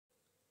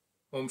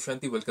Om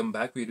Shanti, welcome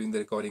back. We're doing the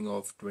recording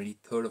of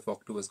 23rd of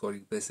October's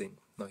Godly Blessing.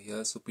 Now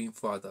here Supreme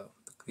Father,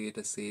 the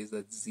Creator, says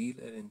that zeal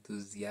and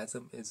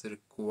enthusiasm is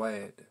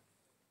required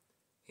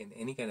in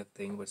any kind of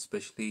thing, but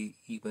especially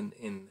even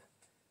in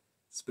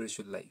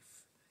spiritual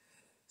life.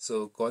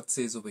 So God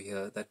says over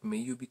here that may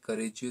you be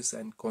courageous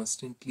and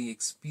constantly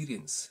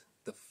experience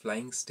the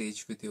flying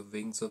stage with your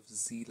wings of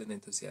zeal and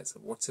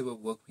enthusiasm. Whatsoever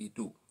work we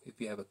do, if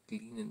we have a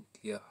clean and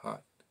clear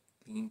heart,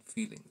 clean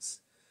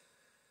feelings,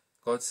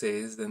 God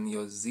says, then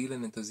your zeal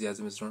and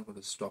enthusiasm is not going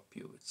to stop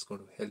you. It's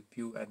going to help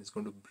you and it's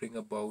going to bring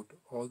about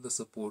all the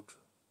support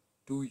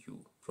to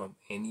you from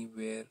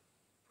anywhere,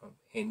 from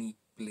any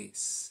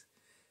place,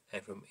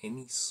 and from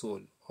any soul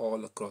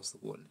all across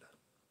the world.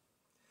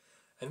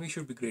 And we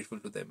should be grateful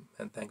to them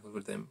and thankful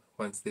for them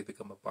once they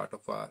become a part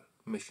of our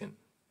mission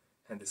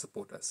and they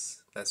support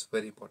us. That's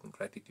very important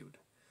gratitude.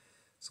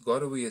 So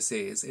God over here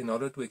says, in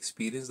order to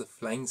experience the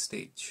flying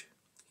stage,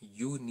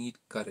 you need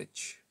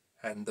courage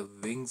and the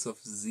wings of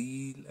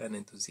zeal and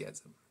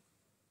enthusiasm.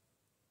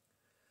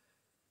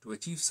 To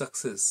achieve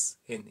success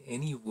in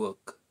any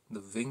work,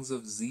 the wings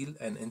of zeal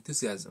and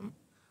enthusiasm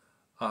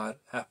are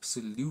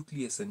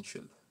absolutely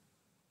essential.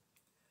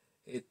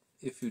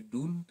 If you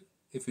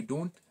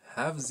don't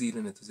have zeal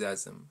and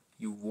enthusiasm,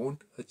 you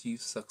won't achieve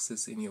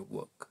success in your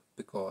work,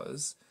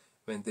 because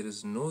when there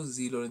is no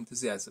zeal or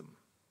enthusiasm,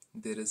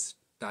 there is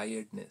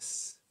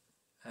tiredness,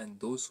 and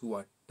those who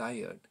are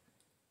tired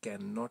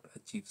cannot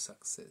achieve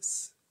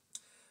success.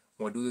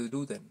 What do they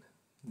do then?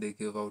 They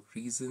give out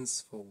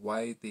reasons for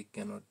why they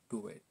cannot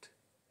do it.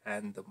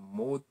 And the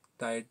more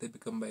tired they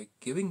become by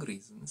giving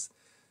reasons,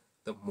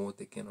 the more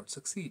they cannot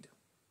succeed.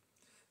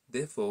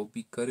 Therefore,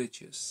 be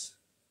courageous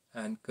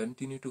and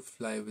continue to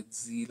fly with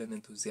zeal and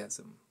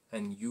enthusiasm,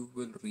 and you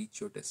will reach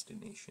your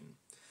destination.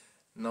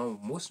 Now,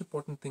 most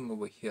important thing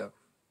over here,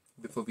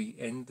 before we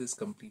end this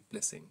complete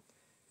blessing,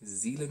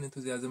 zeal and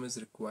enthusiasm is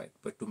required.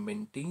 But to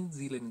maintain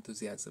zeal and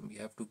enthusiasm, we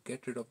have to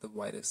get rid of the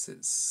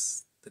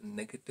viruses, the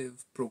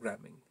negative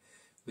programming,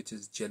 which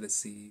is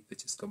jealousy,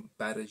 which is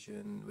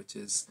comparison, which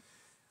is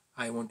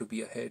I want to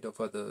be ahead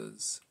of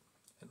others.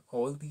 And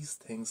all these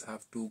things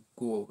have to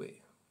go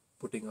away.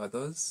 Putting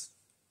others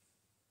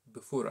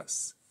before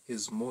us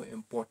is more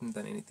important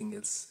than anything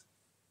else.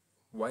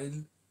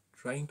 While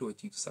trying to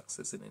achieve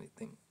success in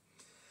anything,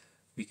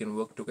 we can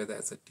work together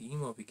as a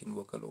team or we can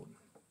work alone.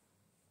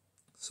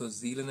 So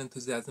zeal and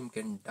enthusiasm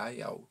can die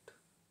out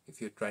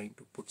if you're trying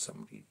to put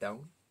somebody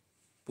down,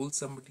 pull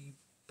somebody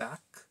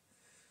back,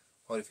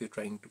 or if you're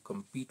trying to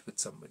compete with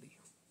somebody.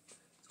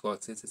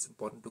 God says it's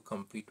important to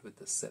compete with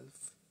the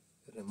self.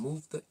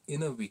 Remove the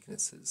inner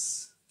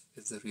weaknesses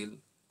is the real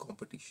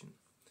competition.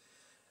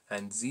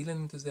 And zeal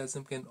and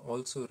enthusiasm can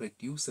also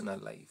reduce in our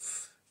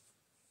life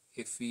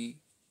if we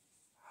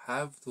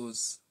have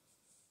those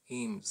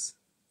aims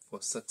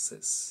for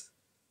success,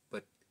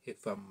 but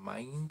if our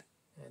mind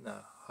and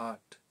our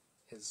heart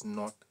is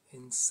not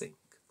in sync.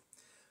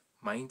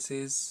 Mind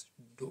says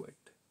do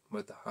it,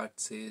 but the heart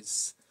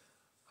says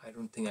I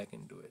don't think I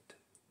can do it.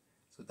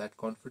 So that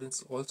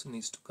confidence also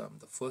needs to come.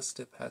 The first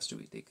step has to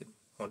be taken.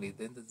 Only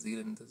then the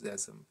zeal and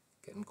enthusiasm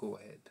can go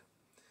ahead.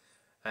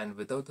 And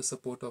without the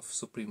support of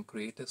Supreme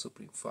Creator,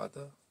 Supreme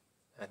Father,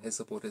 and His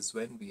support is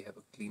when we have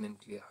a clean and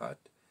clear heart,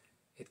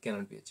 it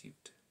cannot be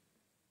achieved.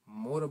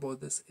 More about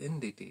this in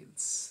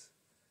details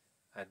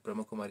at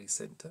Brahmakumaris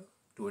Center.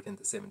 Do it in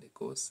the 7-day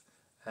course.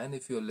 And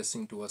if you're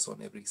listening to us on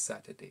every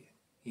Saturday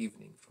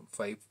evening from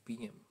 5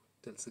 p.m.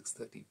 till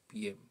 6:30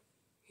 p.m.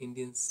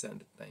 Indian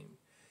Standard Time,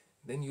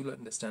 then you'll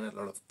understand a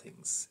lot of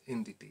things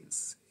in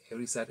details.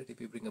 Every Saturday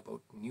we bring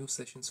about new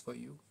sessions for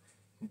you.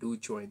 Do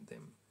join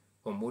them.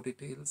 For more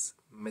details,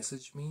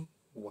 message me,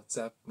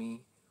 WhatsApp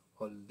me,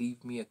 or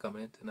leave me a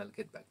comment and I'll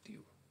get back to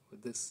you.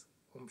 With this,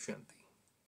 Om Shanti.